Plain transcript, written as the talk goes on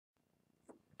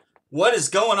What is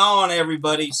going on,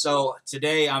 everybody? So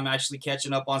today I'm actually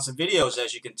catching up on some videos,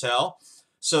 as you can tell.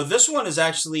 So this one is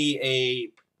actually a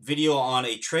video on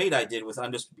a trade I did with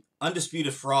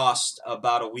Undisputed Frost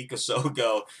about a week or so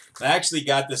ago. I actually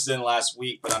got this in last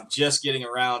week, but I'm just getting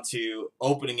around to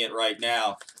opening it right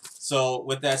now. So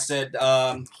with that said,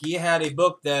 he had a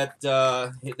book that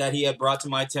he had brought to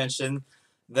my attention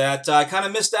that I kind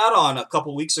of missed out on a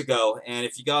couple weeks ago. And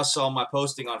if you guys saw my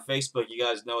posting on Facebook, you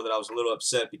guys know that I was a little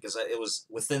upset because it was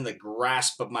within the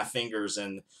grasp of my fingers,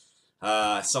 and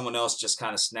someone else just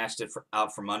kind of snatched it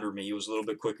out from under me. He was a little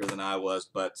bit quicker than I was,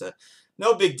 but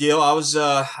no big deal. I was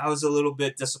a little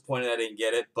bit disappointed I didn't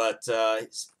get it,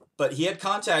 but he had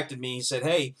contacted me. He said,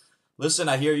 "Hey, listen,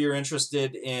 I hear you're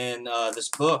interested in this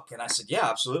book," and I said, "Yeah,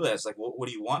 absolutely." I was like, "What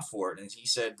do you want for it?" And he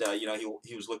said,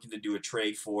 he was looking to do a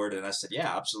trade for it, and I said,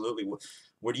 "Yeah, absolutely.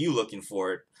 What are you looking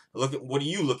for it? What are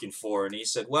you looking for?" And he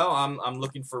said, "Well, I'm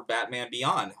looking for Batman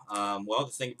Beyond." Well,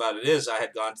 the thing about it is, I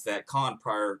had gone to that con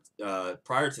prior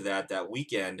to that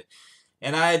weekend,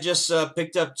 and I had just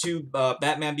picked up two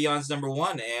Batman Beyond's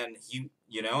 #1, and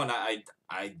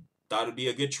I thought it'd be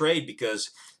a good trade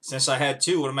because since I had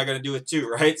two, what am I going to do with two,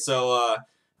 right? So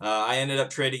I ended up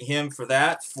trading him for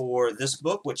this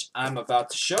book, which I'm about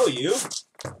to show you.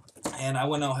 And I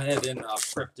went ahead and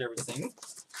prepped everything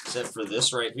except for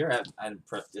this right here. I hadn't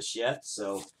prepped this yet,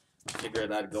 so I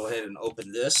figured I'd go ahead and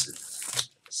open this and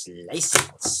slice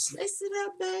it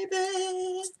up,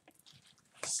 baby.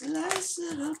 Slice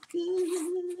it up good.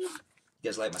 You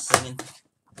guys like my singing?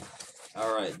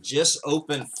 All right, just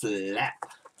open flap.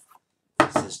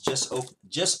 It says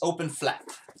just open flap.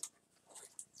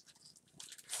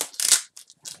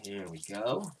 Here we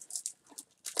go.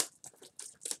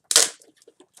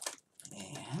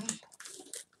 And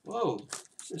whoa,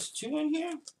 there's two in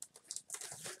here.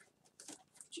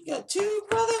 You got two,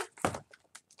 brother?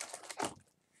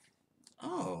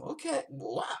 Oh, okay.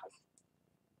 Wow.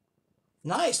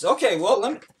 Nice. Okay, well,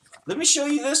 let me show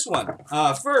you this one.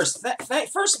 First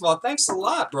of all, thanks a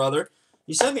lot, brother.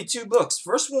 You sent me two books.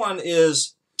 First one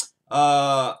is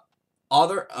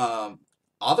Other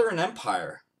and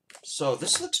Empire. So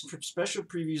this looks special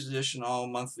previews edition, all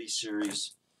monthly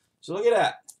series. So look at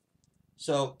that.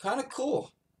 So kind of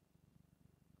cool.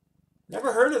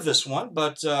 Never heard of this one,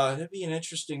 but it'd be an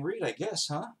interesting read, I guess,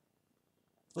 huh?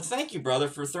 Well, thank you, brother,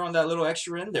 for throwing that little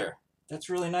extra in there. That's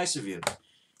really nice of you.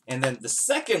 And then the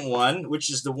second one, which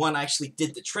is the one I actually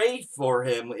did the trade for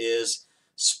him, is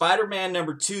Spider-Man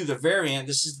 #2, the variant.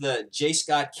 This is the J.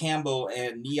 Scott Campbell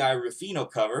and Nia Rufino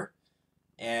cover.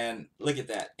 And look at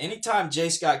that. Anytime J.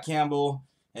 Scott Campbell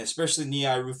and especially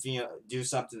Nia Rufino do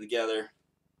something together,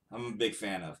 I'm a big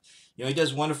fan of. You know, he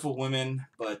does Wonderful Women,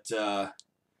 but I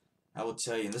will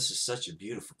tell you, this is such a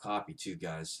beautiful copy too,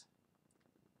 guys.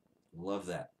 Love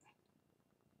that.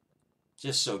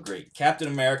 Just so great. Captain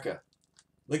America.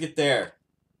 Look at there.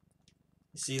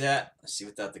 You see that? Let's see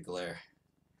without the glare.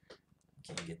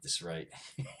 Can't get this right.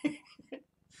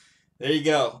 There you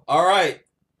go. All right.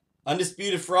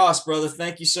 Undisputed Frost, brother.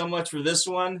 Thank you so much for this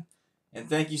one. And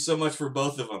thank you so much for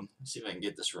both of them. Let's see if I can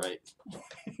get this right.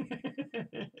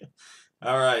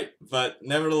 All right. But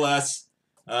nevertheless,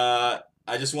 I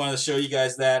just wanted to show you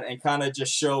guys that and kind of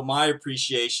just show my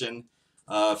appreciation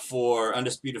for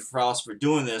Undisputed Frost for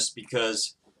doing this,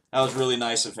 because that was really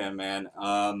nice of him, man.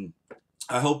 I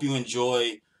hope you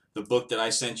enjoy the book that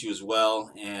I sent you as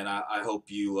well, and I hope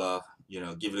you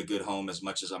give it a good home as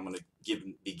much as I'm going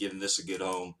to be giving this a good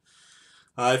home.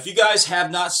 If you guys have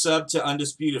not subbed to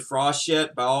Undisputed Frost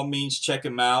yet, by all means check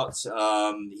him out.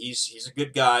 He's a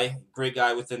good guy, great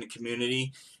guy within the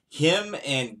community. Him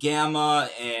and Gamma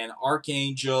and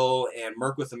Archangel and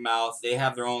Merc with a Mouth, they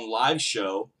have their own live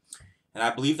show, and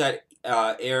I believe that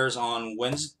airs on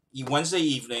Wednesday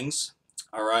evenings.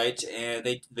 All right, and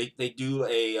they do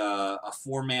a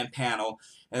 4-man panel,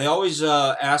 and they always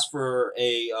ask for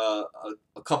a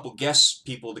couple guest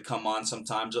people to come on.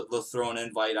 Sometimes they'll throw an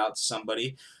invite out to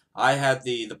somebody. I had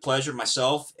the pleasure,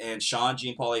 myself and Sean,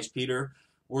 Jean Paul H. Peter,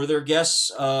 were their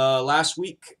guests last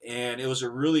week, and it was a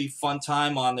really fun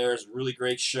time on there. It's a really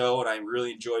great show, and I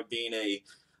really enjoyed being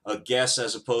a guest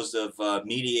as opposed to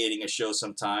mediating a show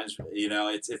sometimes. You know,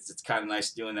 it's kind of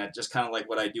nice doing that, just kind of like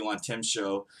what I do on Tim's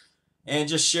show, and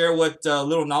just share what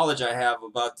little knowledge I have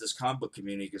about this comic book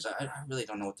community, because I really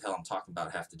don't know what the hell I'm talking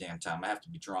about half the damn time. I have to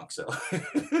be drunk, so.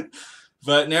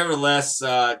 But nevertheless,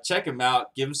 check them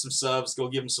out. Give them some subs. Go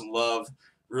give them some love.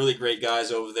 Really great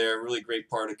guys over there. Really great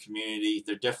part of the community.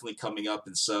 They're definitely coming up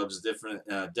in subs.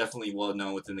 Definitely well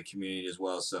known within the community as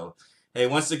well. So, hey,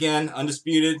 once again,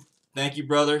 Undisputed. Thank you,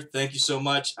 brother. Thank you so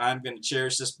much. I'm going to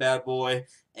cherish this bad boy,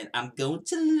 and I'm going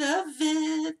to love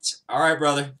it. All right,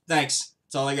 brother. Thanks.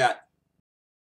 That's all I got.